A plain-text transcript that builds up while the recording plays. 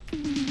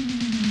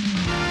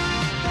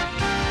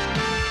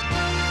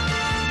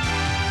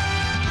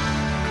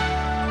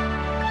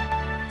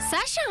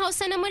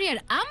Hausa na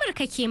muryar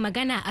Amurka ke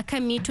magana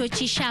akan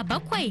mitoci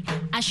 17,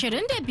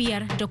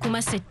 25 da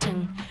kuma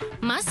 60.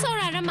 Masu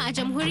sauraron mu a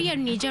jamhuriyar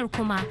Nijar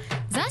kuma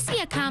za su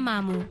iya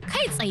kama mu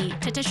kai tsaye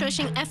ta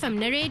tashoshin FM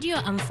na rediyo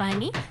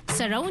amfani,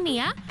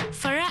 sarauniya,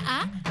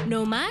 fara'a,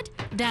 nomad,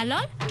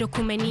 dalol da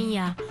kuma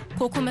niyya.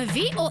 Ko kuma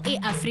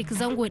VOA Africa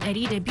zango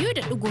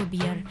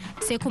 200.5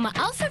 sai kuma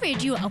Alpha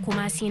Radio a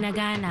Kumasi na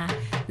Ghana.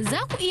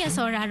 Za ku iya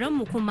sauraron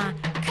mu kuma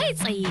kai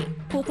tsaye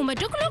ko kuma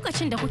duk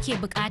lokacin da kuke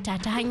bukata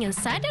ta hanyar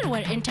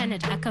sadarwar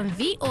intanet akan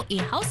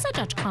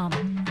voahausa.com.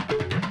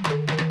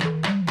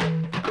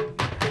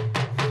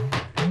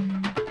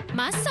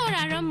 Masu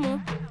sauraron mu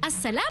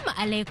Assalamu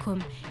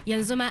alaikum,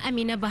 yanzu ma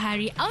Amina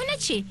Buhari auna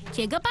ce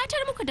ke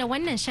gabatar muku da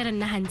wannan shirin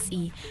na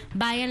hantsi.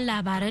 Bayan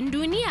labaran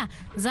duniya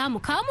za mu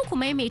kawo muku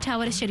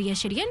maimaitawar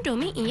shirye-shiryen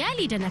domin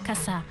iyali da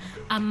nakasa.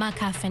 Amma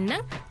kafin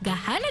nan ga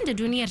halin da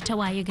duniyar ta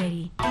waye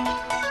gari.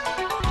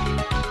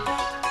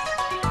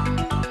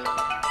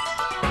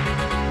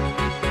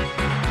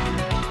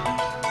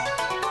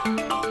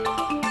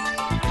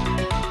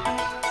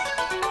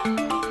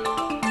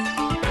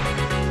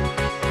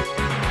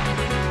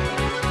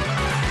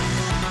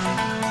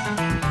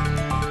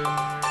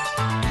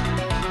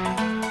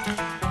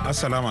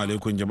 Assalamu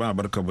alaikum jama'a,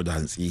 barkamu da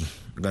hantsi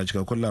ga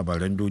cikakkun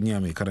labaran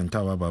duniya mai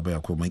karantawa baba ya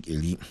koma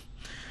makeri.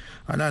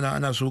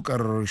 Ana sukar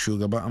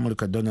shugaban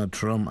Amurka Donald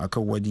Trump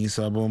akan wani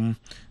sabon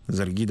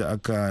zargi da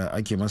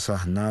ake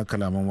masa na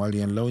kalaman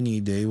wariyar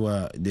launi da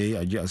ya yi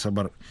a jiya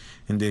Asabar,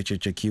 inda ya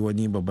caccaki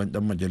wani babban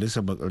dan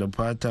majalisar bakar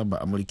fata ba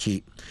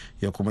Amurke,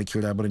 ya kuma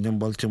kira birnin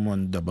Baltimore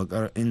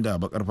inda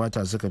bakar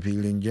fata suka fi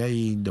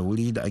rinjaye da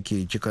wuri da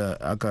aka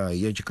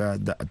cika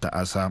da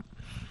ta'asa.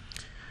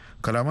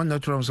 Kalaman na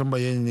Trump sun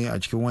bayyana ne a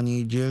cikin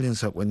wani jerin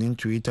sakonnin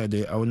Twitter da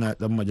ya auna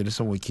dan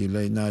majalisar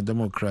wakilai na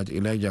Democrat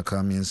Elijah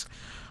Cummings,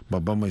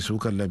 babban mai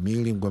sukar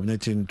lamirin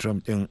gwamnatin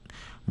Trump din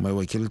mai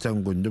wakiltar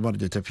gundumar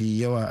da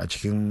tafi yawa a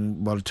cikin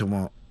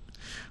Baltimore.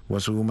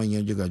 Wasu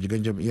manyan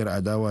jigajigan jam'iyyar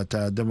adawa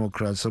ta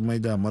Democrat sun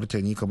maida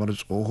martani kamar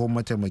tsohon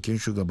mataimakin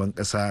shugaban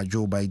kasa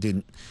Joe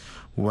Biden,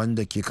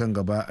 wanda ke kan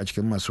gaba a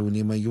cikin masu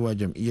neman yiwa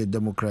jam'iyyar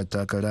Democrat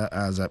takara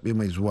a zaɓe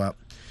mai zuwa.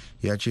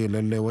 Ya ce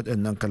lallai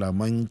waɗannan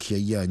kalaman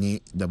kiyayya ne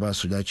da ba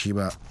su dace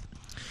ba.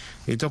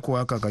 Ita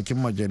kuwa kakakin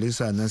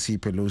majalisa Nancy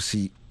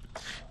Pelosi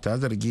ta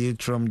zargi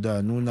Trump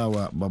da nuna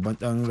wa babban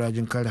ɗan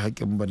rajin kare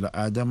haƙƙin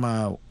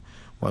bala'adama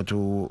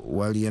wato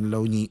wariyan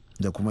launi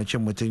da kuma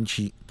cin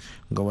mutunci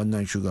ga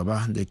wannan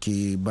shugaba da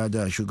ke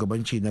bada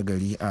shugabanci na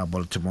gari a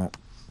Baltimore.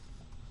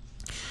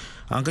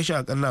 An kashe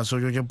akalla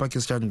sojojin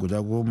Pakistan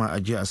guda 10 a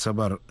jiya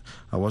Asabar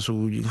a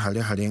wasu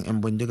hare-haren 'yan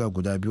bindiga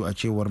guda biyu a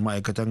cewar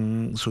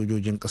ma'aikatan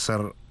sojojin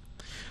kasar.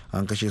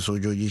 An kashe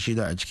sojoji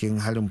 6 a cikin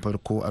harin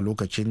farko a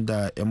lokacin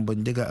da 'yan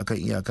bindiga akan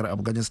iyakar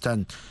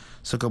Afghanistan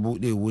suka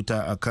bude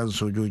wuta a kan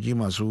sojoji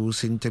masu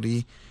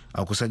sintiri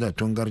a kusa da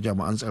tungar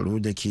jami'an tsaro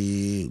da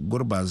ke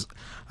Gurbaz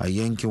a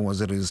yankin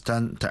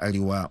Waziristan ta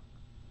arewa.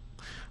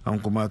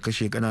 An kuma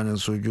kashe kananan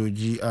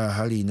sojoji a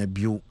hari na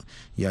biyu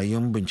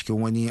yayin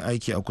binciken wani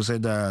aiki a kusa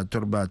da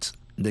Turbat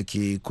da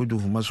ke kudu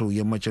maso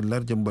yammacin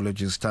lardin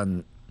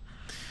Balochistan.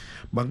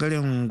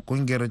 Bangaren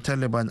kungiyar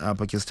Taliban a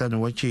Pakistan,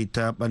 wacce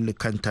ta balli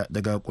kanta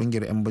daga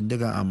kungiyar 'yan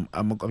bindiga a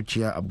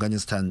makwabciya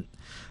Afghanistan,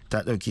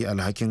 ta dauki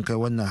alhakin kai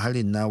wannan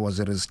harin na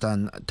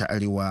Waziristan ta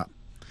arewa,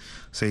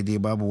 sai dai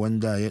babu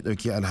wanda ya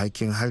dauki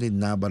alhakin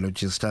harin na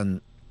Balochistan.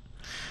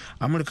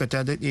 Amurka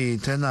ta dade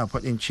tana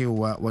faɗin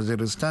cewa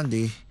Waziristan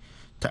da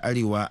ta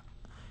arewa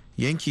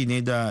yanki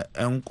ne da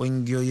 'yan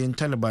kungiyoyin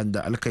Taliban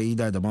da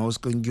Al-Qaeda da ma wasu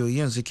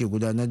kungiyoyin suke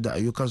gudanar da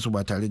ayyukansu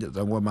ba tare da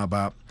tsangwama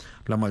ba,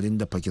 lamarin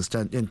da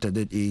Pakistan din ta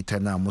dade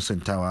tana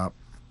musuntawa.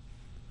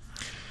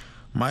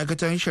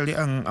 Ma'aikatan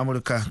shari'an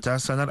Amurka ta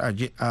sanar a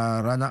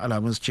ranar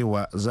Alhamis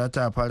cewa za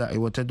ta fara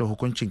aiwatar da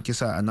hukuncin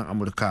kisa a nan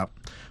Amurka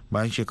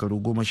bayan shekaru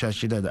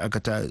 16 da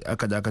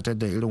aka dakatar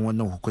da irin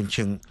wannan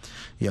hukuncin,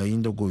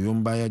 yayin da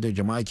goyon baya da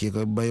jama'a ke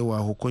baiwa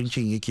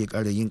hukuncin yake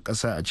kara yin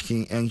kasa a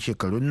cikin 'yan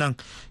shekarun nan,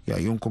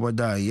 yayin kuma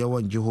da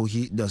yawan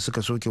jihohi da suka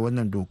soke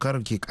wannan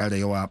dokar ke kara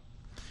yawa.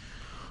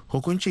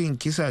 Hukuncin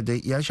kisa dai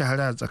ya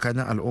shahara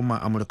tsakanin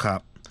al'umma Amurka,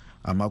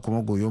 amma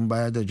kuma goyon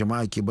baya da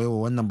jama'a ke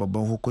baiwa wannan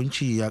babban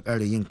hukunci ya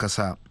kara yin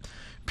kasa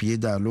fiye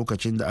da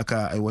lokacin da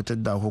aka aiwatar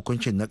da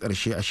hukuncin na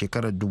ƙarshe a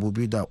shekarar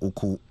 2003.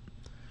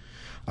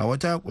 A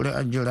wata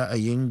ƙuri'ar jin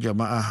ra'ayin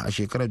jama'a a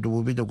shekarar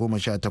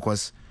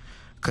 2018,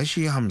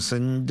 kashi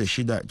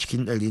 56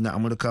 cikin 100 na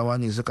Amurkawa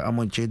ne suka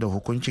amince da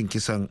hukuncin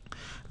kisan,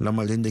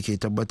 lamarin da ke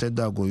tabbatar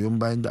da goyon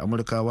bayan da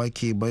Amurkawa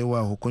ke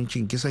baiwa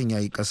hukuncin kisan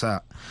yayi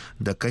ƙasa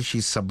da kashi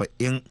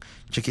 70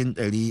 cikin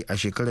 100 a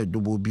shekarar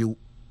 2003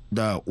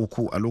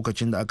 a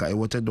lokacin da aka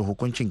aiwatar da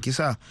hukuncin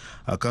kisa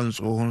a kan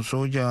tsohon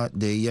soja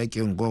da ya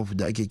yakin Gulf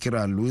da ake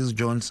kira Louis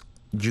Jones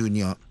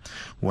Jr.,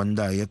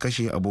 wanda ya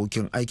kashe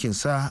abokin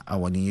aikinsa a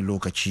wani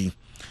lokaci.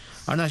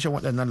 Ana shan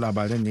waɗannan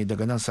labaran ne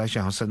daga nan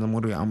sashen Hausa na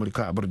muryar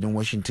Amurka a birnin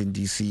Washington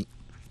DC.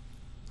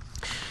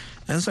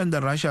 'Yan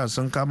sandan Rasha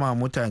sun kama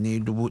mutane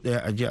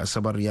 1,000 a jiya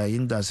Asabar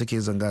yayin da suke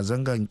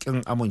zanga-zangan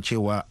kin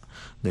amincewa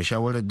da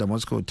shawarar da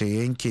Moscow ta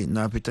yanke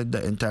na fitar da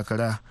 'yan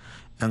takara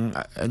 'yan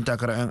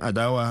takarar 'yan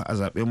adawa a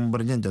zaben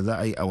birnin da za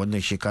a yi a wannan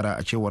shekara,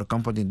 a cewar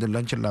kamfanin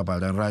dillancin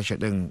labaran rasha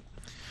din.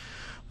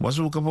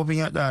 Wasu kafofin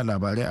yada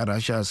labarai a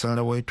rasha sun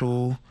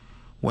rawaito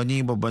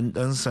wani babban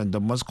dan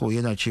sandan moscow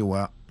yana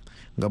cewa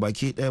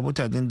gabaki ɗaya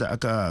mutanen da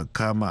aka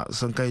kama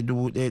sun kai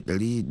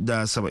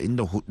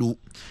 1,174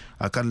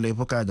 a kan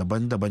laifuka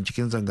daban-daban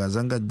cikin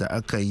zanga-zangar da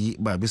aka yi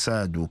ba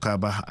bisa doka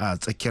ba a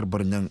tsakiyar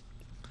birnin.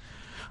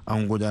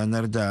 An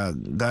gudanar da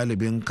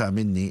galibin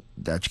kamin ne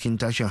da cikin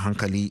tashin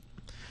hankali.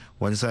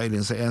 Wani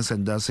sa'ilin sa 'yan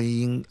sanda sun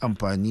yi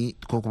amfani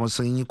ko kuma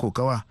sun yi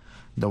kokawa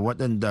da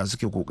waɗanda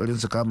suke kokarin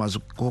su kama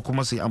su ko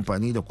kuma su yi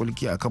amfani da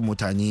kulki akan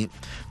mutane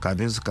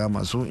kafin su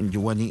kama su, in ji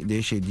wani da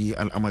ya shaidi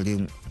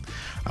al'amarin.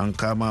 An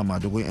kama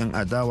madugun 'yan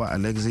adawa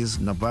Alexis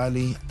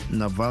Navalny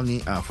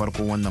a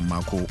farkon wannan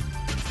mako.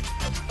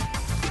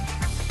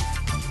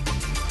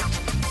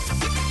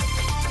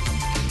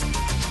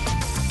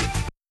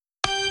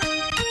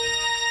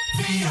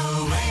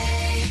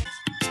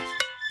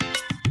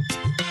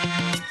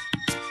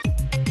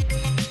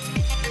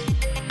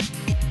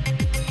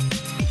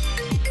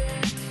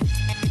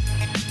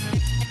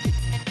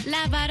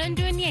 Labaran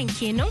duniyan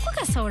kenan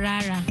kuka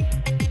saurara.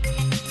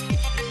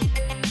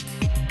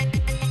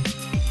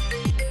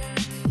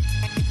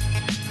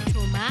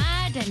 To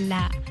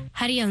madalla,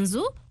 har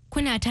yanzu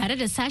kuna tare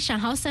da sashen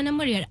Hausa na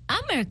muryar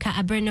Amurka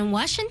a birnin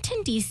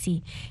Washington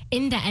DC,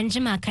 inda an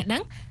jima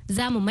kaɗan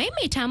za mu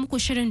maimaita muku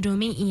shirin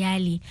domin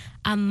iyali,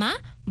 amma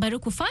bari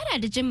ku fara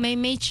da jin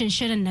maimaicin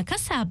shirin na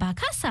kasa ba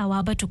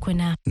kasawa ba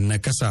tukuna. Na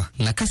kasa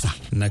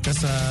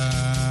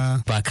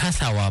ba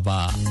kasawa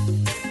ba.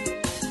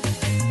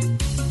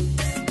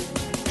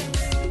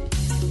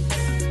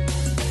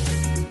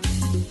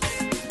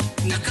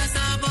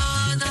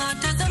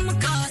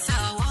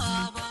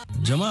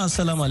 Jama'a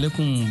assalamu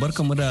alaikum,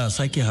 barkamu da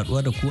sake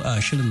haduwa da ku a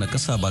shirin na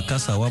kasa ba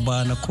kasawa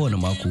ba na kowane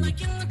mako.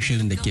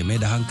 Shirin da ke mai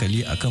da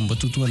hankali akan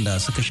batutuwan da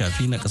suka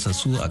shafi na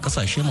kasassu a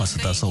kasashe masu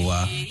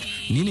tasowa.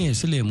 Ni ne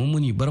Sule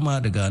Mummuni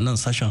Barma daga nan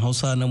sashen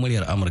Hausa na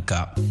muryar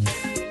Amurka.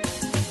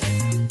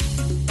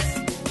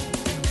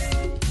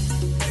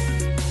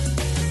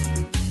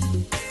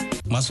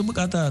 Masu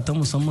bukata ta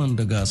musamman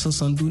daga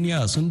sassan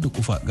duniya sun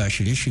dukufa ga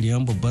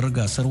shirye-shiryen babbar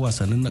gasar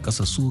wasannin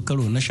nakasassu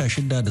karo na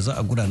 16 da za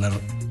a gudanar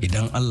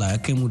idan Allah ya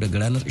kai mu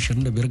daga ranar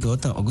 25 ga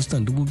watan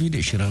Agustan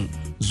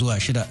 2020 zuwa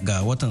 6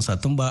 ga watan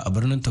Satumba a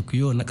birnin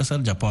Tokyo na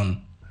kasar Japan.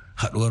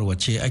 Haduwar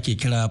wacce ake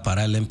kira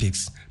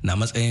Paralympics na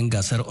matsayin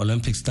gasar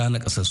Olympics ta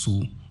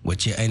nakasassu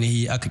wacce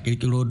ainihi aka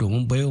kirkiro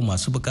domin baiwa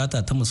masu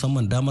bukata ta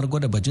musamman damar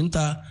gwada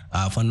bajinta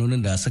a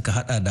fannonin da suka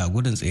hada da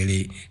gudun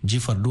tsere,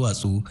 jifar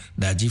duwatsu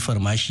da jifar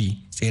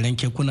mashi, tseren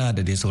kekuna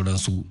da dai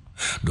sauransu.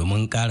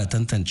 Domin kara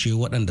tantance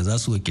waɗanda za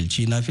su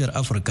wakilci nafiyar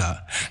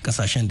Afirka,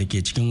 kasashen da ke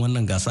cikin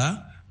wannan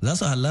gasa za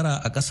su hallara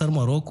a kasar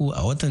Morocco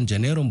a watan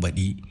Janairun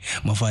baɗi.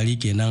 Mafari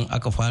kenan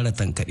aka fara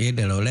tankaɗe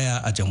da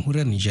raulaya a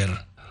jamhuriyar Nijar.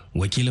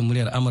 Wakilin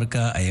muryar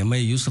Amurka a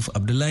Yamai Yusuf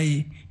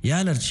Abdullahi ya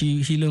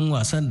halarci filin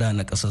wasan da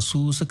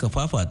nakasassu suka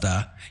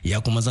fafata, ya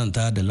kuma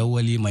zanta da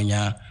Lawali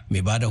Manya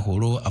mai bada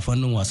horo a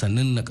fannin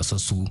wasannin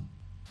nakasassu.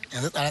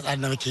 Yanzu tsare-tsare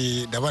da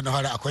muke daban da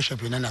fara akwai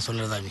shafinan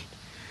nasarar zabe,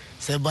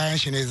 sai bayan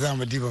shi ne za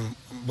mu diba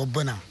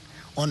babbanan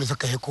wanda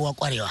suka yi kowa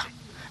kwarewa,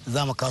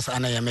 za mu kawo su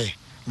ana Yamai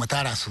mu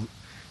tara su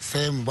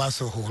sai mu ba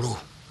su horo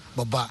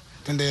babba,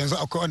 tunda yanzu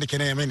akwai wanda ke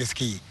na Yamai da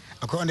suke yi,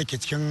 akwai wanda ke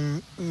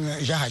cikin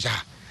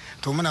jaha-jaha.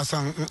 To muna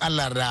son in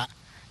Allah da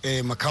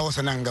mu kawo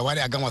su nan gaba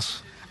da a gama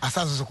su, a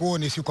sa su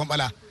kowane su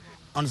kwambala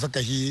wanda suka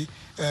yi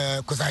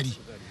kuzari,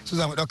 su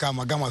za mu ɗauka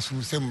mu gama su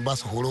sai mu ba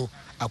su horo.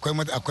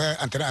 Akwai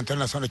antara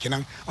na son da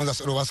kenan wanda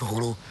su ba su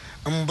horo.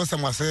 In basa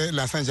masu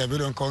lansan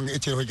jabiru in kawai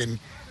ice da gani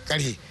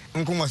karhe,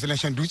 in kuma masu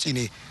lanshan dutse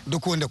ne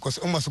duk wanda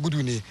in masu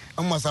gudu ne,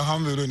 in masu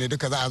hawan biro ne,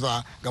 duka za a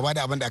zuwa gaba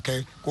da abin da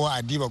akai ko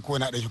a diba ko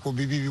na ɗauki ko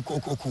bibibi ko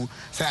uku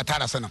sai a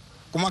tara sanan.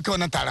 Kuma kai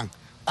wannan taron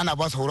ana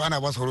ba su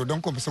horo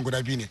don kwamfisin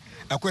guda biyu ne.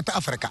 Akwai ta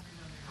Afirka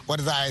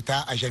wadda za a yi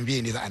ta a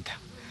janvier ne za a ta,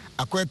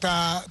 akwai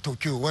ta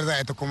Tokyo wadda za a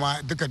yi ta kuma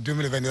duka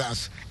 2020 ne za a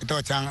su, ita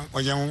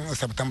wajen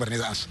September ne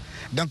za a su,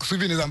 don su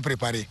biyu ne za mu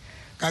prepare.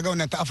 Kaga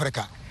wannan ta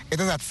Afirka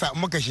ita za ta sa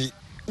muka shi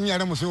in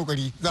yaran mu su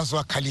kokari za su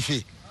wa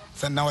kalife,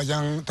 sannan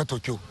wajen ta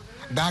Tokyo.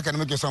 Don haka ne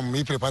muke son mu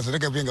yi prepare su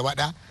daga biyan gaba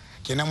ɗaya,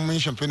 kenan mun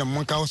shamfinan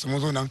mun kawo su mun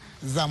zo nan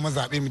za mu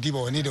zaɓe mu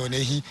diba wani da wani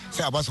yahi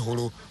sai a ba su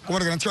horo, kuma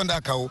daga nan ciwon da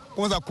aka kawo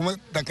kuma za kuma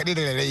dankaɗe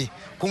da rarrayi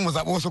kuma mu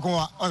zaɓi wasu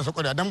kuma wanda su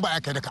ƙwada don ba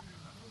a kai duka.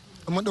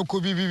 Mun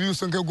ɗauko biyu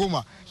sun kai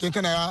 10 kin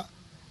tana ya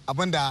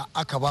abin da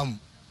aka ba mu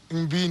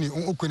in biyu ne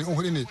in uku ne in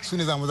hudu ne su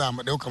ne za mu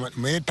ɗauka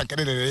mu yi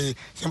dankaɗe da rarrayi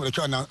sai mu ɗauki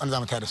wannan za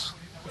mu tare su.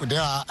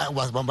 Da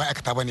yawa ban ba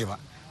aikata ba ne ba,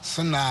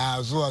 suna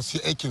zuwa su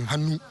yi aikin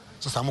hannu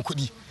su samu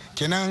kuɗi.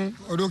 Kenan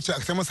lokacin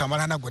sai mun samu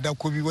rana guda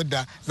ko biyu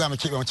wadda za mu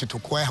keɓe mace to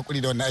kowa ya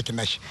haƙuri da wannan aikin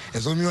nashi ya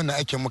zo mi wannan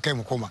aikin mu kai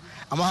mu koma,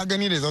 amma ha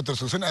gani da zautar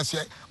su suna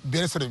siya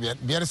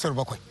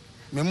 5-7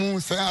 mai mu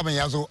sai abin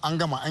ya zo an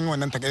gama an yi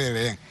wannan takardar da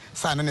yin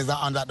sa'an ne za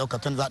a ɗauka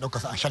tun za a ɗauka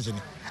su an sharji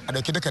ne a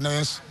ɗauki duka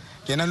nauyin su.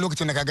 Kenan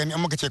lokacin da ka gani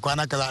an muka ce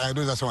kwana kaza a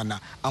yado za su wannan,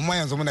 amma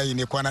yanzu muna yi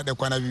ne kwana ɗaya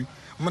kwana biyu,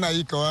 muna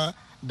yi kawa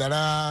da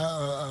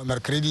ra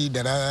mercredi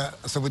da ra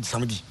saboda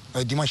samedi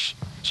dimash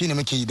shine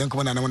muke yi don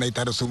kuma na muna yi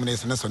tare da su muna yi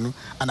sannu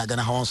ana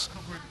ganin hawan su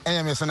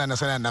ayyame suna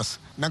nasu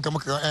nan kuma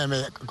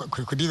ayyame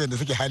kudi da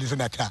suke hali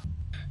suna ta.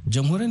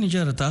 Jamhuriyar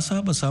Nijar ta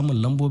saba samun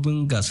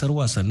lambobin gasar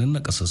wasannin na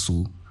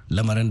kasassu,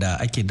 lamarin da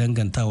ake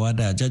dangantawa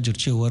da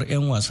jajircewar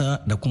 'yan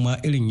wasa da kuma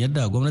irin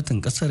yadda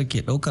gwamnatin kasar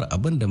ke daukar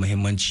abin da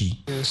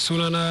muhimmanci.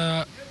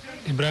 Sunana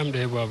Ibrahim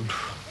da Abdu,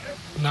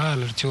 na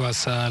halarci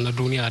wasa na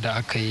duniya da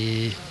aka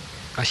yi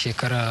a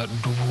shekara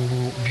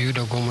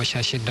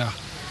 2016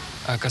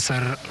 a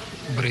kasar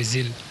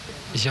Brazil,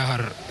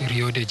 jihar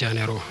Rio de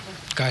Janeiro.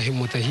 Kafin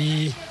mu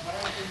tahi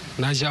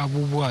na ji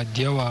abubuwa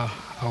da yawa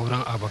a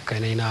wurin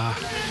abokanai na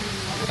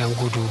 'yan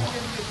gudu,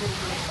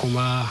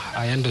 kuma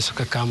a yanda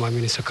suka kama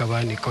mini suka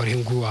bani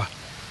ƙarfin guwa,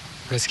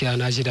 gaskiya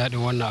na ji daɗin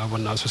wannan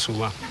abun nasu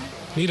suma.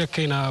 Ni da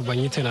kaina ban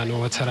yi tunanin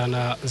wata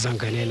rana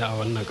zangane na a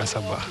wannan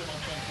ƙasar ba,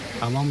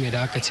 amma mai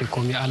da aka ce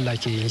komai Allah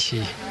ke yin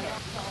shi,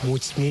 mu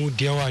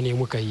da yawa ne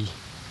muka yi.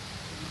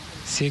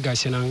 Sai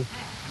gashi nan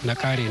na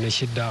kare na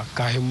shidda,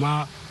 kafin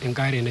ma in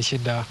kare na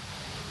shidda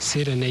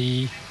sai da na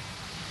yi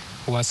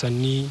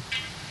wasanni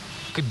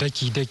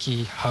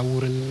daki-daki har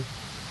wurin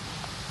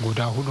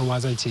guda 4 ma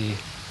zan ce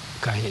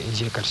kafin in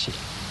je karshe.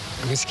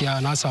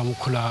 Gaskiya na samu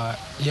kula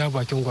iya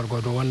bakin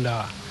gwargwado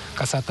wanda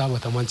ƙasa ta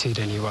bata mance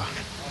da ni ba.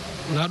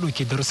 Na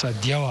ɗauki darsa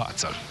da yawa a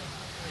can,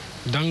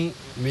 don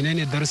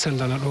menene darsan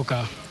da na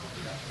ɗauka,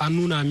 an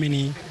nuna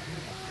mini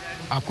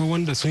akwai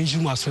wanda sun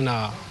jima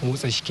suna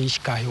motsa jikin shi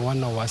kafin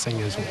wannan wasan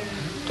yanzu.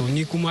 To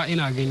ni kuma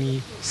ina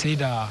gani sai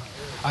da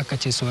aka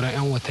ce sauran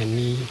 'yan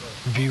watanni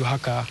 2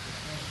 haka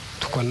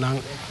tukunnan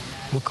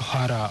muka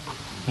fara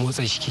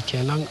motsa jiki.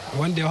 Kenan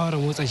wanda ya fara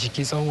motsa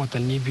jiki tsawon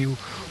watanni 2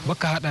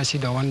 baka hada shi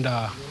da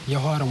wanda ya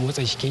fara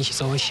motsa jikin shi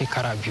tsawon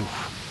shekara 2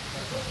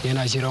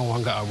 yana jiran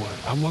wanga abu.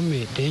 Amma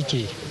me da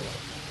yake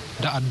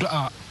da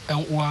addu'a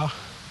 'yan uwa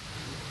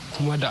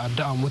kuma da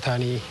addu'a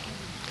mutane,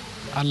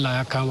 Allah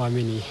ya kama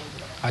mini.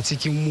 A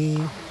cikin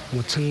mu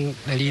mutum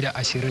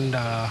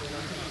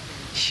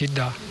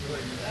 126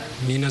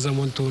 ni na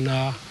zamanto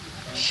na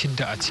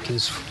 6 a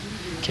cikinsu.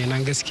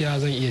 Kenan gaskiya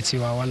zan iya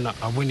cewa wannan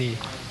abu ne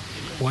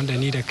wanda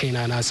ni da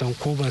kaina na san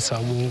ko ban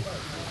samu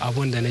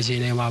abun da na je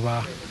nema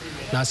ba,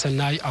 na san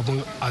na yi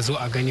abun a zo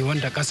a gani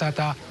wanda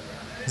ƙasata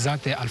za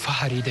ta yi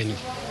alfahari da ni.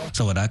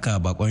 Saboda haka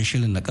bakon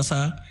shirin na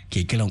ƙasa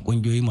ke kiran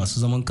ƙungiyoyi masu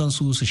zaman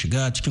kansu su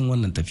shiga cikin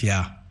wannan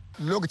tafiya.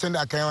 Lokacin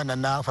da aka yi wannan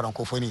na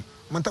francophonie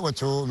mun taɓa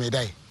ciwo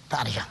medai ta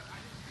arsha,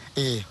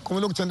 kuma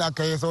lokacin da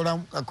aka yi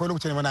sauran akwai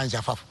lokacin da muna yin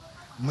shafaf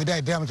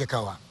medai da muke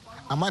kawa,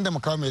 amma inda mu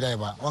kawo medai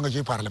ba wanga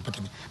je paralympic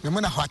ne.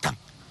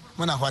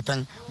 Muna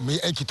fatan mu yi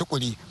aiki ta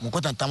kuri mu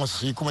kwatanta masu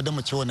su yi kuma don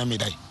mu ci wannan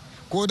medai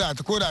ko da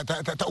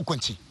ta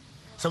ukunci,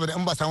 saboda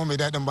in ba samu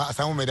medai din ba a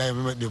samu medai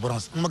da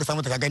bronze, in muka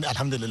samu ta ka gani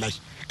alhamdulillah.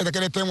 Ita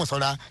kada ta yi mu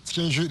saura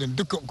cikin shuɗin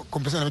duk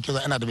competition da muke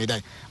zuwa ina da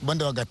medai,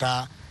 banda waga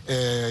ta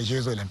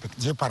je olympic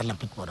je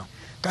paralympic wadon.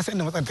 Ka san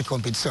inda matsalar take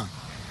competition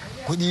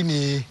kuɗi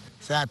ne,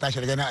 sai a tashi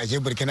daga nan a je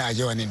burkina a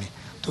je wani ne.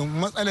 To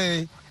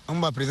matsalar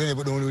in ba president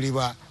ya buɗe wuri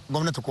ba,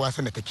 gwamnati kowa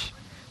san da take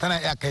tana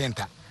iya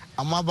kayanta,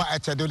 amma ba a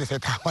ce dole sai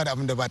ta fara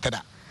abin da ba ta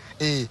da.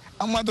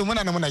 Amma to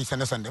muna yi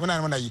sane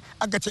muna yi,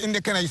 aka ce inda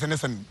kana yi sane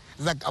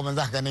za ka abin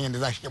za ka ganin yadda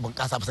za ka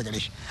bunƙasa fasa gare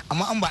shi.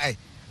 Amma an ba ai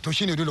to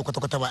shine dole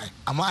kwata ba ai,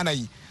 amma ana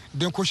yi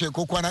don ko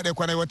kwana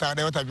ɗaya wata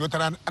biyu wata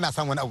rana ana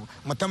samun wani abu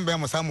mu tambaya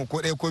mu samu ko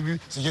ɗaya ko 2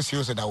 su je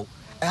su dawo.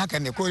 Ai haka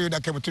ne, ko yau da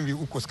kai mutum 2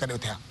 3 suka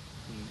dauta.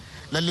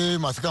 Lalle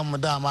masu kan mu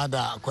dama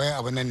da akwai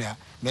abin nan ne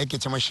me yake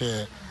ce mashi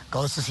ka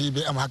wasu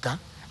CBM haka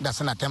da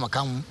suna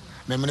taimaka mu,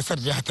 mai ministar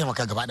jiha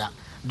taimaka gaba da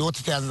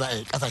wata ta za a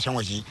yi kasashen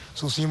waje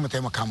su yi mu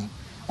taimaka mu,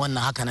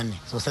 wannan haka nan ne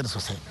sosai da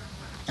sosai.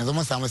 Yanzu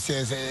mun samu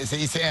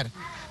CICR,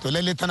 to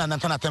lalle tana nan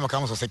tana taimaka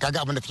mu sosai, kaga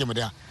abin da take mu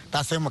da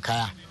ta sai mu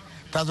kaya,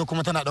 ta zo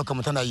kuma tana ɗaukar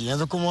mu tana yi.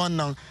 Yanzu kuma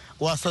wannan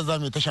wasan za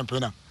mu yi ta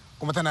champion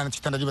kuma tana nan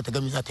tana riba ta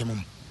gami za ta yi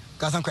mu,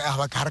 ka san ko ai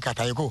harka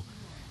ta yi ko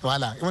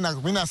wala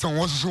muna son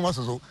wasu su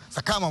masu zo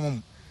su kama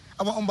mu,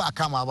 amma in ba a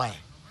kama ba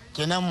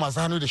kenan masu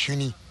hannu da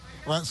shuni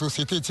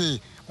society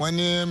ce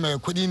wani mai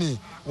kuɗi ne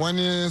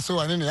wani su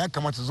wani ne ya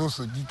kamata zo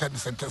su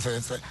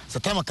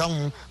taimaka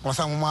mu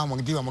samu ma mu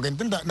diba mu gani,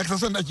 tunda na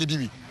kasan da ake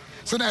dibi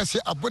suna sai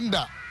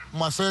abinda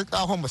masu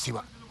kafan basi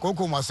ba ko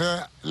masu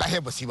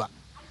lahiyar basi ba,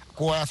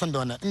 kowa ya san da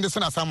wannan. Inda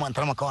suna samun an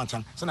taimaka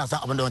wancan suna san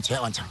abinda wancan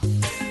ya wancan.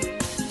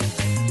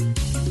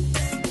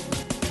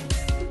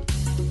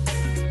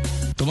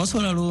 To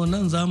masauraro,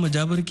 nan za mu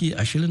ja birki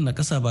a shirin na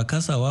kasa ba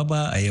kasawa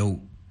ba a yau,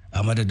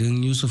 a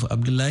madadin Yusuf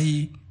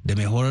Abdullahi da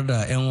mai horar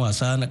da 'yan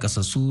wasa na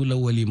kasassu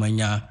Lawali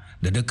Manya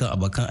da dukkan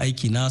abokan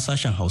aiki na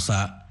sashen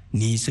Hausa,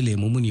 ni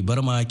Sulaimu Muni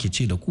Barma ke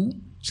ce da ku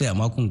sai a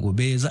makon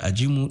gobe za a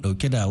ji mu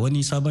dauke da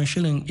wani sabon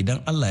shirin idan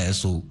Allah ya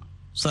so.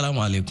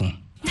 Salamu alaikum.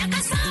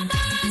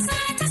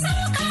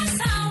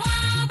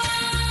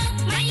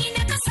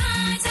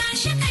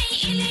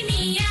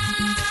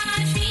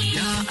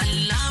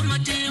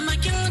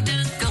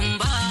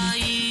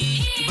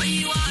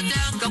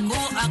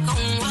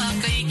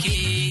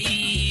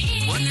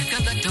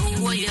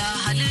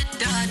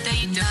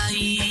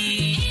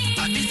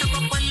 A bisa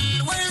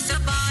kwakwalwarsa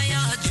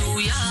baya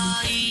juya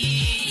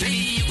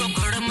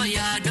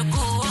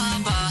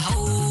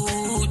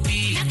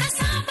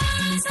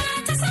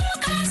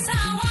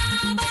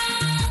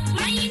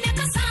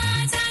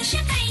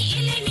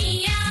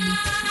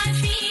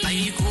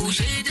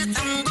da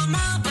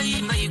tsangwama bai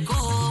mai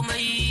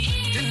komai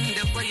tun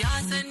da kwa ya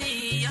sani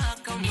ya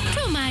kama.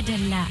 To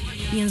madalla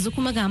yanzu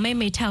kuma ga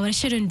maimaitawar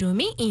shirin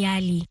domin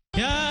iyali.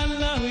 Ya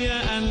Allah ya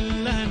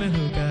Allah na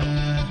roƙa.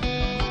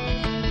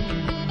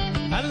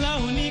 Allah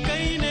ni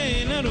kai ne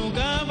na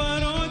roƙa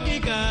baro ki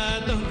ka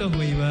don ka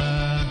hoyi ba.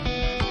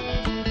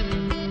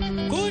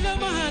 Ku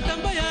jama'a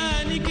tambaya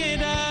ni ke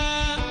da.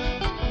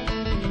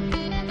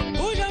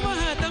 Ku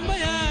jama'a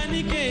tambaya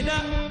ni ke da.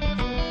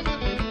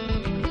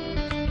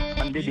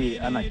 An dade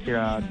ana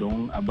kira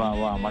don a ba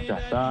wa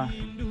matasa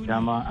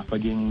dama a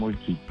fagen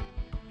mulki.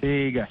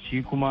 Sai ga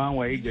shi kuma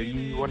waye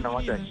gari wannan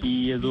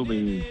matashi ya zo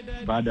bai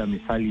ba da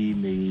misali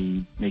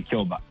mai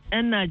kyau ba.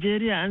 'Yan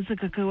Najeriya an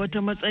suka kai wata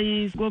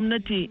matsayi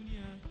gwamnati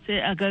sai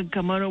a ga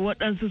kamar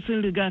waɗansu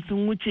sun riga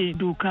sun wuce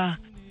doka.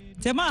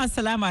 Jama'a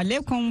assalamu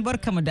alaikum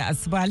barkamu da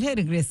asuba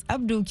alheri Grace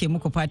Abdu ke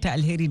muku fata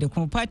alheri da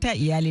kuma fata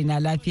iyali na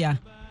lafiya.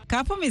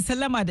 Kafin mai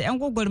sallama da 'yan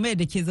gwagwarmaya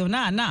da ke zaune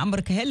a nan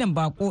Amurka Helen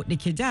Bako da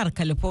ke jihar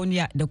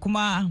California da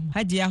kuma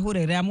Hajiya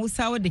Huraira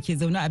Musa wadda ke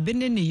zaune a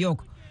birnin New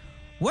York.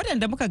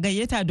 Waɗanda muka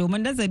gayyata domin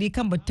nazari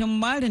kan batun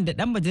marin da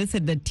ɗan majalisar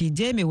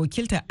dattijai mai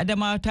wakiltar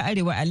Adamawa ta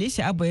Arewa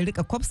Alisha Abba ya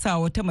rika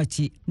kwafsawa wata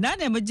mace. Na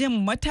nemi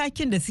jin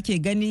matakin da suke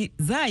gani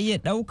za a iya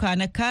ɗauka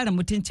na kare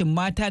mutuncin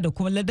mata da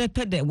kuma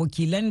ladabtar da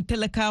wakilan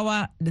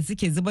talakawa da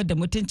suke zubar da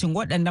mutuncin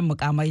waɗannan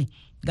mukamai.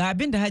 Ga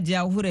abin da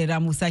Hajiya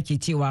Huraira Musa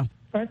ke cewa.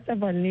 First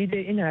of all, ni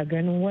dai ina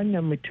ganin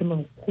wannan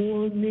mutumin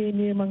ko ne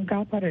neman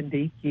gafaran da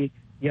yake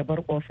ya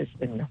bar ofis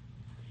ɗin nan.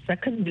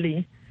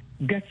 Secondly,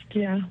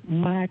 gaskiya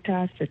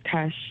mata su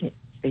tashi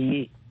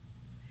tsaye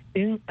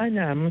in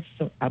ana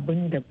musu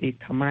abin da bai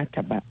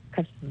kamata ba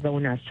kas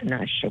zauna suna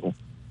shiru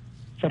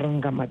su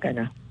ringa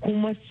magana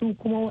kuma su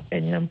kuma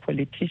waɗannan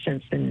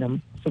politicians din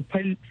nan su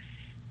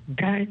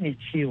gane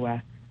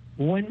cewa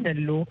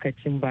wannan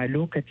lokacin ba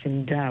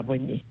lokacin da ba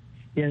ne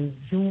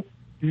yanzu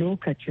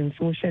lokacin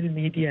social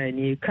media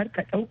ne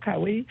karka ɗauka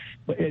wai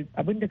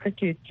abin da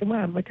kake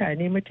cima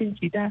mutane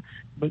mutunci da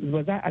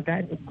ba za a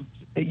gane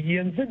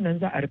yanzu nan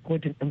za a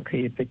rikodin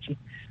ɗinka ya fice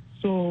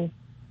so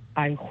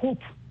I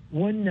hope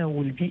wannan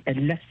will be a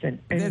lesson.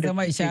 Zai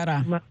zama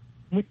ishara.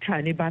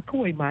 Mutane ba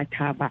kawai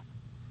mata ba.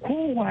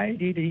 Kowaye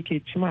da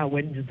yake cima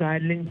wani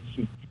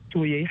zalunci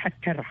to ya yi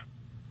hattara.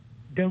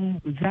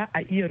 Don za a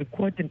iya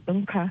rikodin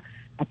ɗinka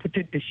a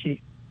fitar da shi.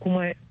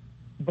 Kuma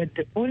but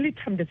the only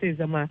time da zai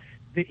zama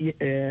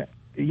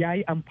ya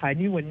yi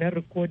amfani wannan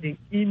rikodin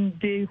in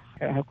dai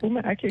hukuma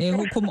ake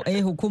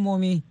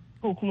hukumomi.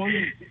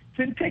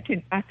 Sun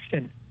taking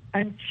action.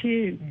 An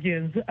ce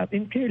yanzu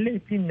abin kai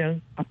laifin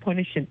nan a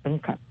punishing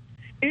ɗinka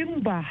in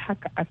ba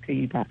haka aka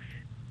yi ba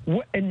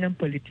waɗannan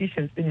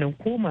politicians ɗin nan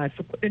ko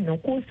masu kuɗin nan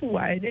ko su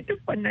waye ne duk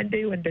wannan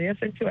dai wanda ya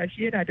san cewa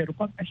shi yana da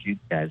rufon kashi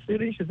da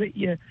sirrin shi zai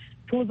iya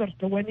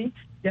tozarta wani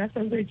ya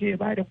san zai je ya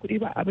ba da kuɗi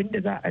ba abin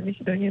da za a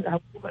nishi don yin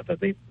hukuma ba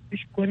zai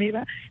shi komai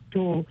ba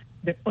to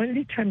the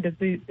only time da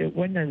zai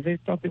wannan zai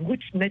stop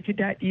which na ji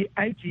daɗi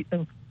IG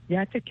ɗin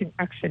ya taking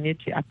action ya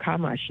ce a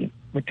kama shi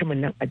mutumin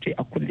nan a je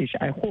a kulle shi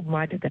I hope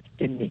ma da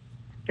gaskiya ne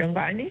kin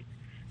gane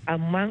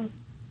amma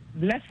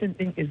lesson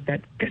din is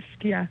that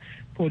gaskiya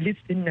police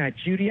din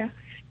Najeriya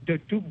da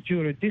duk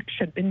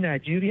jurisdiction din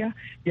Najeriya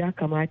ya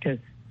kamata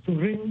su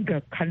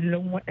ringa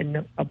kallon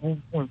waɗannan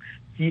abubuwan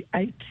su yi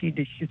aiki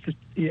da shi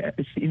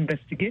su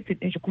investigate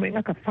din shi kuma in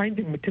aka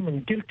finding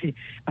mutumin guilty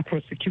a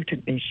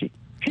prosecuting din shi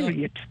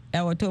period.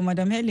 Wato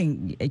Madam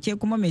Helen ke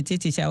kuma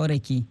mecece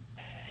shawararki?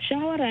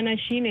 Shawara na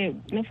shine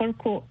na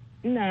farko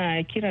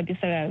ina kira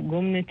bisa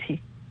gwamnati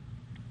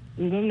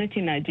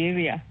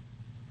Najeriya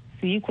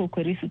su yi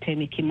kokari su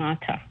taimaki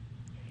mata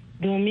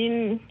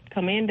domin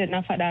kamar yadda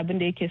na faɗa abin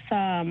da yake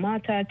sa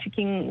mata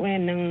cikin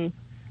wayannan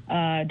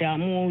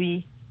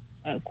damuwoyi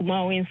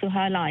kuma wayansu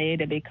halaye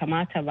da bai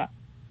kamata ba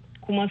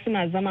kuma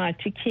suna zama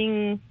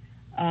cikin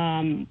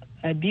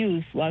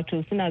abuse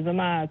wato suna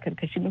zama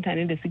karkashin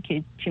mutane da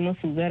suke ci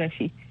masu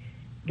zarafi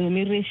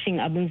domin rashin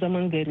abin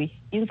zaman gari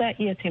in za a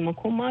iya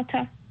taimakon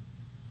mata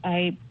a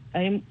yi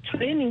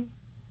training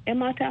 'yan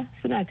mata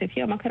suna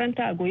tafiya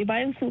makaranta a goyi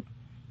bayan su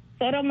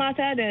sauran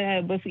mata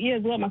da ba su iya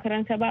zuwa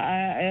makaranta ba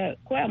a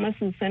koya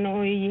masu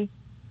sana'o'i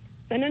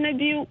sannan na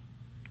biyu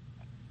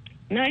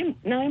na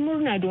yi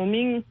murna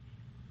domin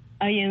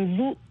a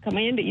yanzu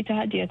kamar yadda ita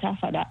Hajiya ta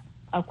faɗa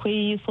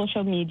akwai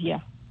social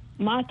media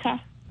mata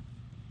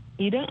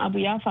idan abu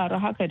ya faru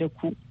haka da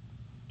ku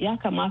ya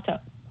kamata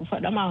ku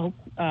faɗa ma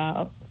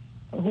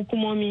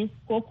hukumomi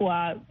ko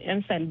kuwa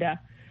 'yan sanda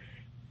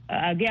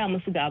a gaya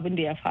musu ga abin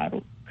da ya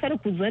faru kar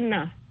ku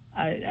zanna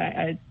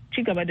a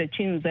ci gaba da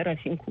cin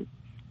zarafinku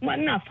kuma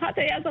ina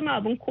fata ya zama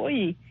abin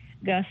koyi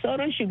ga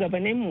sauran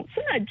shugabanninmu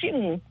suna jin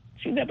mu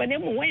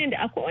shugabanninmu wayanda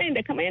akwai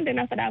wayanda kamar yadda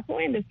na faɗa akwai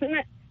wayanda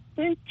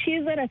sun ci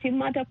zarafin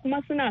mata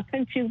kuma suna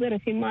kan ci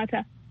zarafin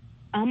mata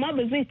amma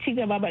ba zai ci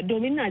gaba ba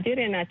domin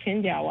Najeriya na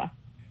canjawa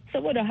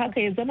saboda haka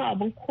ya zama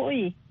abin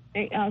koyi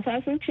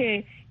hausa sun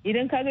ce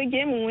idan ka ga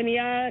gemun wani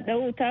ya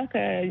ɗauta ka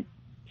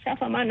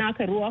shafa ma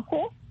naka ruwa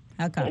ko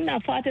ina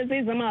fata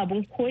zai zama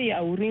abin koyi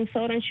a wurin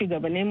sauran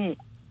shugabanninmu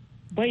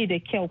bai da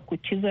kyau ku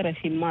ci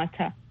zarafin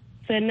mata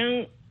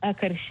sannan a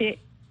karshe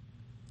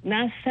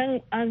na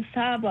san an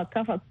saba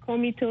kafa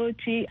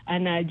kwamitoci a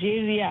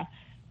Najeriya.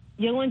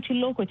 Yawancin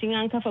lokacin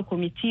an kafa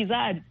kwamiti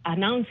za a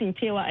announcing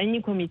cewa an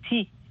yi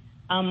kwamiti,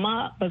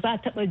 amma ba za a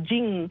taɓa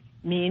jin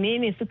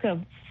menene suka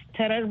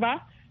tarar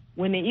ba,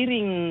 wani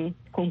irin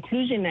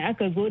conclusion da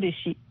aka zo da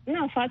shi.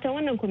 Ina fata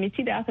wannan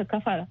kwamiti da aka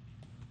kafa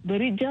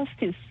bari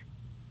justice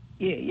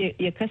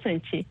ya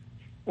kasance,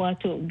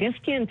 wato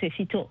gaskiyan ta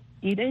fito.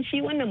 Idan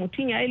shi wannan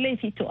mutum ya yi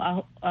laifi to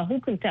a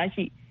hukunta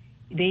shi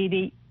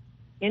daidai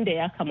yadda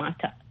ya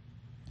kamata.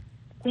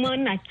 Kuma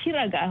na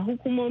kira ga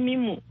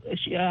hukumominmu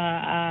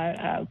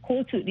a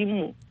kotu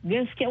dinmu,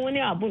 gaskiya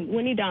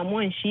wani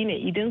damuwan shine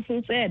idan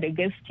sun tsaya da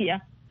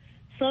gaskiya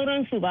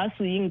sauransu ba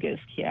su yin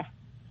gaskiya,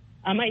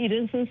 amma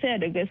idan sun tsaya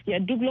da gaskiya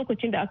duk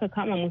lokacin da aka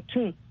kama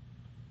mutum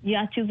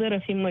ya ci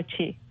zarafin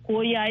mace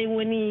ko ya yi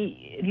wani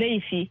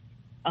laifi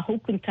a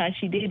hukunta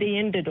shi daidai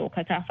yadda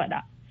doka ta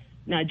faɗa,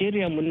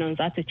 Najeriya mun nan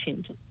za ta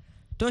canju.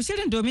 To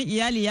shirin domin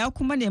iyali ya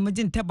kuma nemi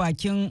jin ta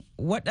bakin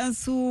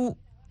waɗansu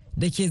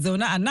da ke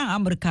zaune a nan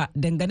Amurka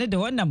dangane da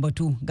wannan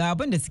batu, ga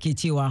abin da suke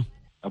cewa.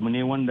 Abu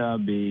ne wanda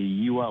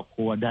bai yi wa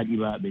kowa daɗi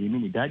ba, bai yi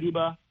mini daɗi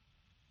ba,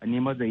 a ne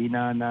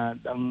mazayina na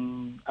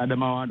ɗan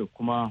Adamawa da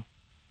kuma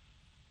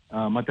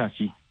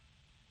matashi.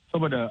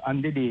 Saboda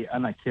an dade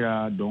ana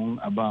kira don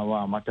a ba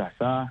wa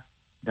matasa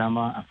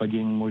dama a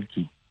fagen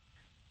mulki.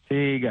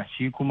 Sai ga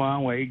shi kuma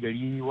waye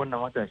gari wannan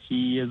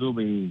matashi ya zo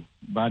bai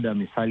ba da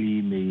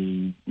misali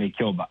mai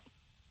kyau ba.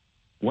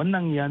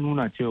 Wannan ya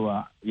nuna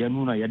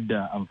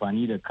yadda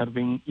amfani da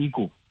karfin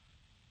iko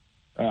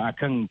a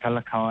kan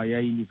talakawa ya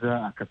yi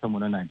nisa a kasanmu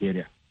na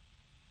Najeriya.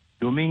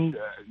 Domin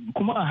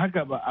kuma a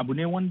haka ba abu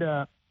ne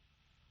wanda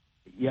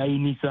ya yi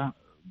nisa,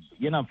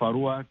 yana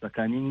faruwa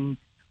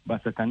ba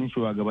tsakanin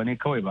shugabanni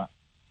kawai ba,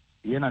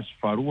 yana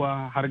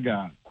faruwa har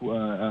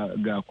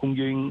ga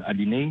kungiyoyin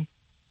addinai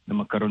da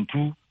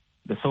makarantu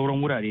da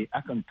sauran wurare.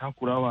 Akan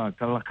takurawa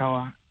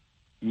talakawa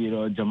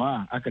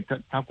jama'a, aka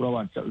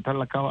takurawa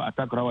talakawa a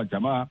takurawa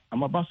jama'a,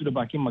 amma ba su da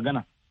bakin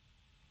magana.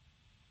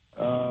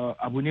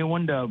 Abu ne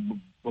wanda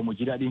ba mu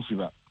ji daɗin shi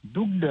ba,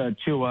 duk da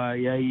cewa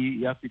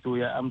ya fito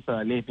ya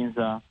amsa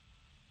laifinsa,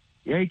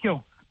 ya yi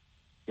kyau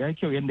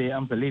yadda ya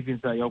amsa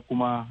laifinsa, ya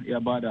kuma ya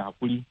ba da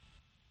hakuri,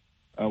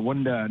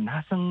 wanda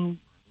na san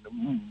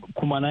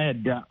kuma na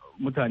yadda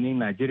mutanen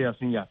Najeriya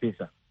sun yafe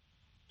sa,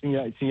 sun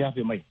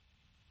yafe mai,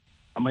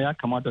 amma ya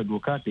kamata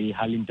doka ta yi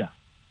halinta.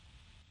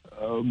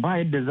 Ba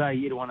yadda za a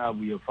yi irin wani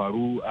abu ya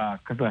faru a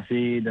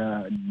kasashe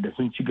da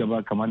sun ci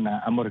gaba kamar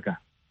na Amurka,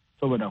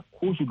 saboda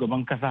ko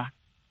shugaban kasa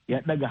ya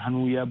ɗaga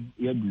hannu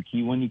ya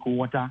duki wani ko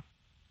wata,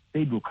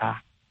 sai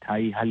doka ta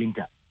yi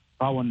halinta,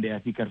 ba wanda ya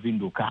fi karfin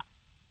doka.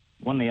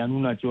 Wannan ya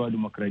nuna cewa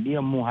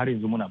demokradiyyar mu har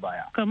yanzu muna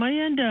baya. Kamar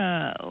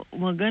yadda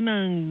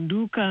maganan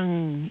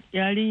dukan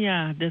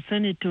yarinya da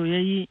sanito ya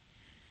yi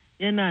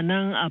yana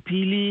nan a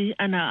fili,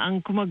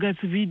 an kuma gas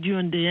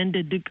bidiyon da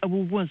yadda duk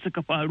abubuwan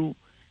suka faru.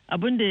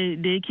 Abin da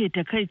yake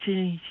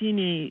takaici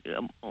shine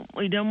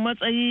idan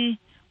matsayi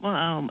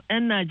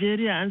 'yan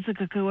Najeriya an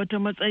suka kai wata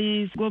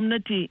matsayi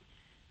gwamnati,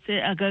 sai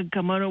a ga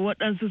kamar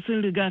waɗansu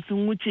sun riga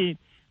sun wuce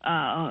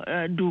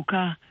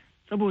doka,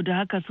 saboda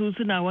haka su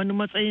suna wani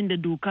matsayin da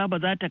doka ba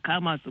za ta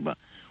kama su ba.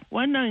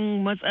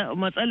 Wannan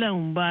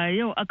matsalan ba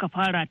yau aka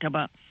fara ta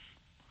ba,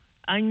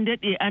 an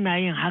daɗe ana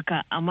yin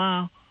haka,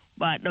 amma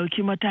ba a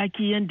ɗauki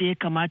mataki yadda ya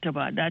kamata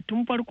ba. Da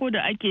tun farko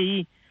da ake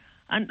yi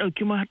an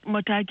ɗauki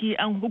mataki,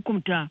 an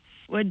hukunta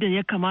wadda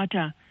ya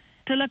kamata.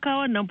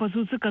 Talakawan nan fa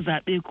su suka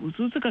zaɓe ku,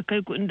 su suka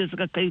kai ku inda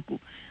suka kai ku,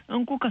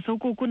 in kuka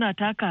sauko kuna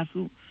taka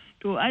su,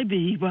 to ai bai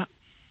yi ba.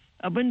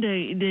 Abin da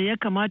ya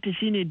kamata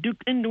shine duk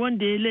inda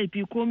wanda ya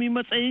laifi komi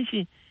matsayin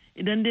shi,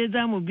 idan dai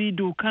za mu bi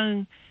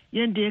dokan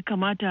yadda ya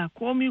kamata,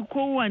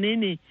 kowane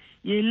ne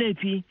ya yi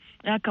laifi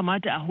ya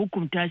kamata a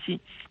hukunta shi,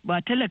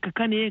 ba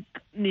talaka ne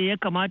ya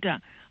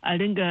kamata a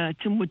ringa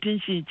cin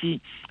mutunci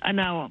ci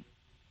ana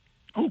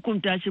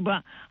hukunta shi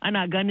ba,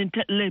 ana ganin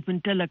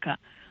laifin talaka.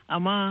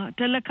 Amma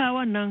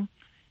talakawan nan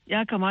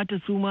ya kamata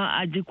su ma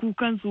a ji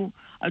kukansu,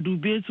 a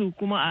dube su,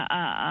 kuma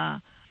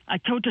a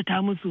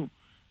kyautata musu.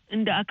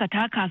 Inda aka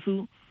taka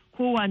su,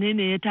 kowane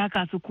ne ya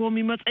taka su,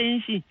 komi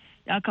matsayin shi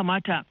ya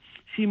kamata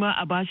shi ma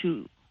a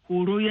bashi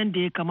horo yadda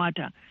ya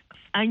kamata.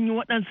 An yi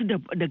waɗansu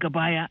daga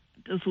baya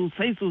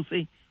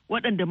sosai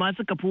waɗanda ma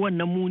suka fi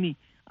wannan muni,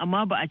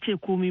 amma ba a ce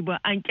komi ba,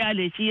 an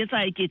kyale shi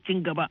yasa yake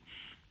cin gaba.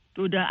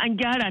 To da an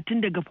gyara tun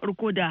daga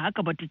farko da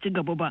haka bata ci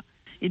gaba ba.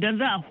 Idan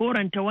za a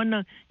horanta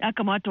wannan, ya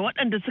kamata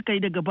waɗanda suka yi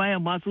daga baya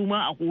masu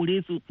ma a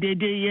hore su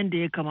daidai yadda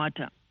ya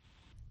kamata.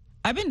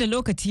 Abin da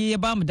lokaci ya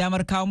ba mu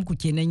damar kawo muku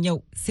kenan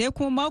yau, sai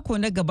kuma mako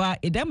na gaba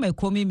idan mai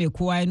komi mai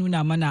kowa ya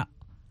nuna mana.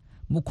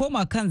 Mu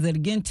koma kan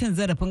zargin cin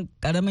zarafin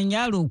karamin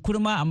yaro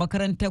kurma a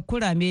makarantar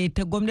kurame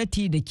ta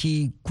gwamnati da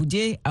ke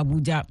Kuje,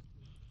 Abuja.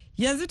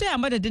 Yanzu ta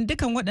madadin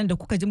dukan waɗanda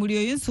kuka ji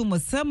muryoyinsu,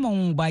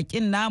 musamman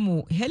bakin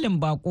namu Helen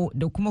Bako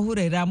da kuma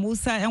Huraira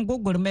Musa 'yan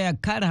gwagwarmayar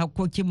kare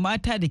hakkokin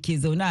mata da ke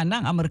zaune a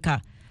nan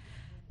Amurka.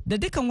 Da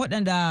dukan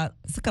waɗanda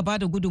suka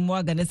bada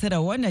gudunmawa ga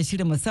nasarar wannan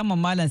shirin, musamman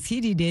Malam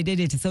Sidi da ya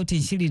daidaita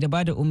sautin shiri da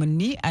bada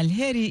umarni,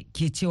 alheri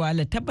ke cewa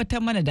Allah tabbatar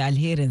mana da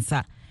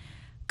alherinsa.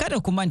 Kada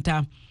ku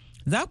manta,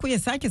 za ku iya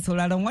sake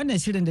sauraron wannan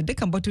shirin da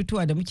dukkan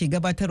batutuwa da muke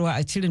gabatarwa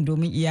a shirin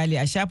domin iyali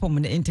a shafinmu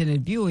na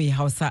intanet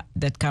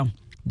voahausa.com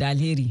da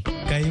alheri.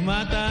 Kai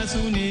mata su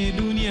ne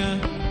duniya,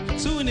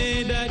 su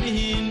ne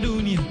daɗin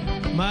duniya,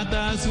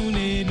 mata su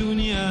ne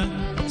duniya,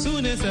 su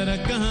ne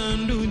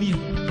sarakan duniya.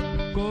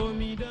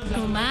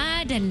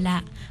 Kuma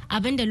dalla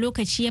abinda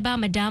lokaci ya ba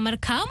mu damar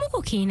kawo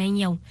muku kenan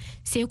yau,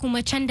 sai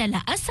kuma can da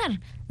la'asar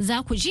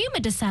za ku ji mu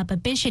da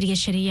sababbin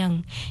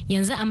shirye-shiryen.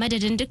 Yanzu a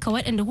madadin duka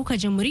waɗanda kuka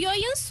ji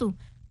muryoyinsu,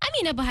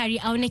 Amina Buhari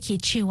auna ke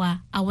cewa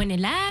a wani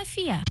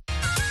lafiya.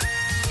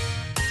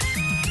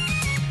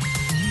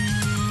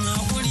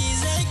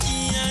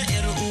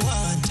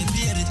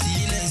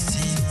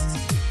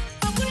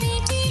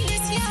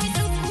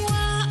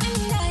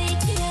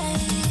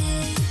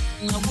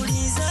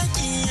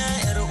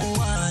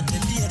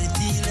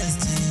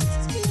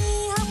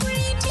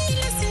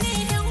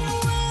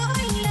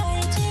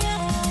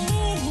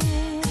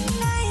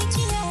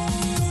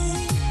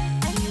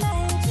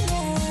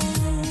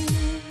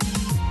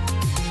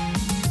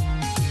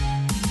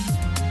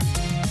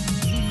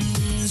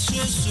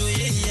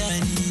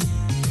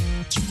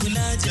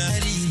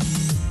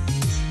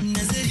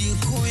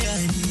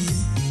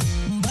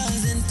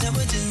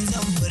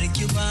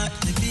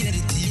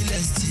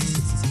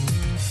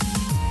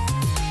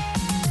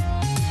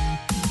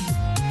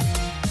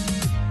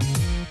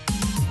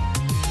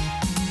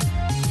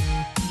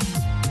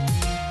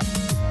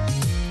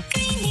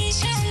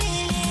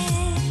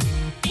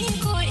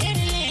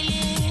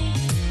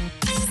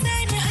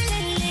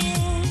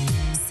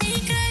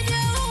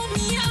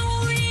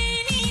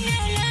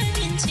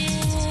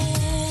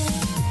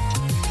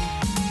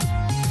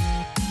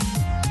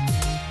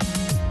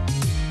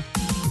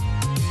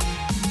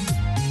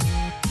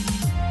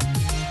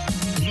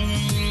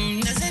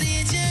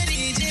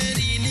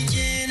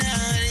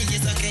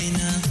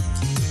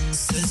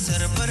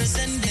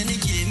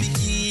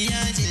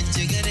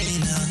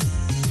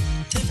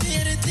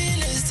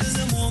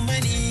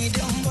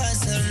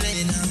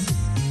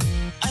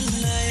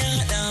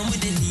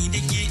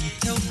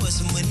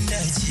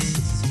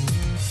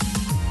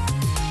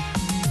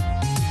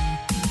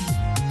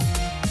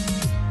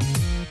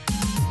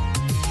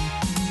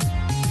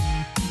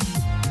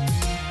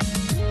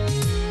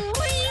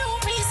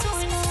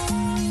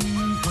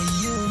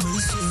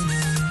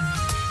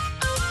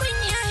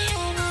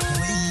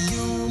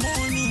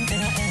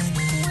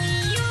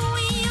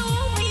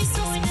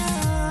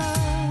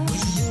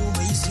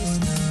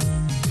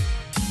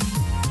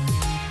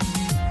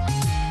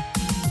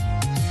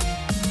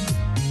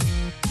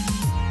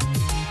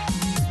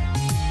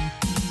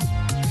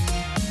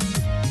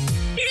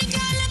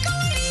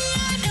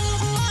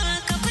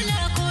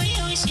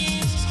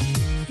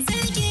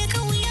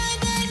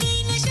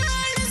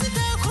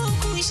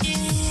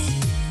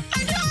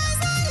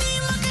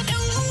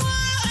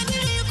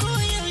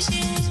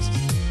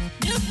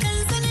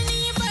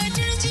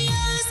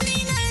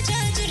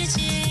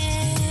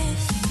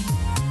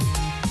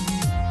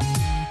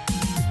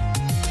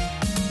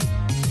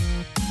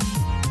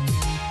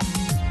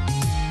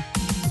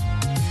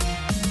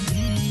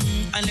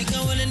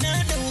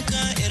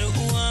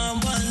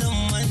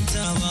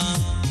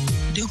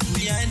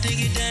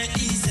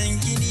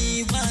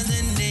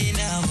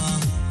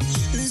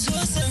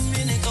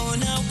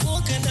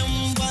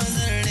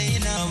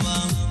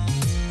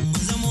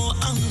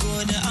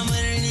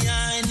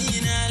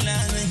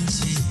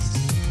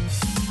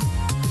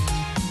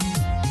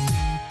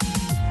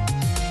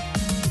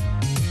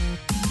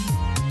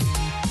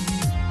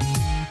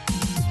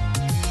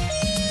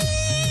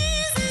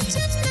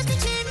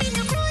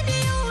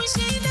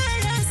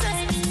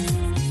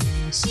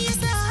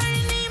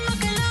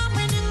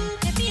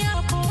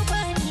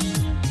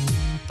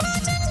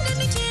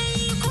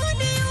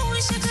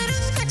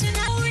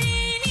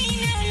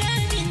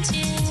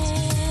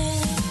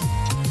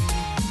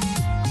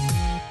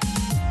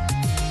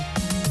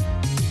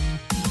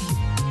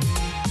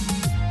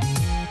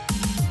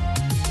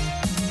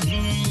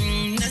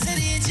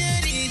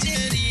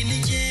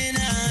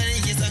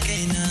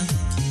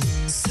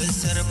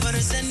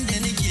 Sanda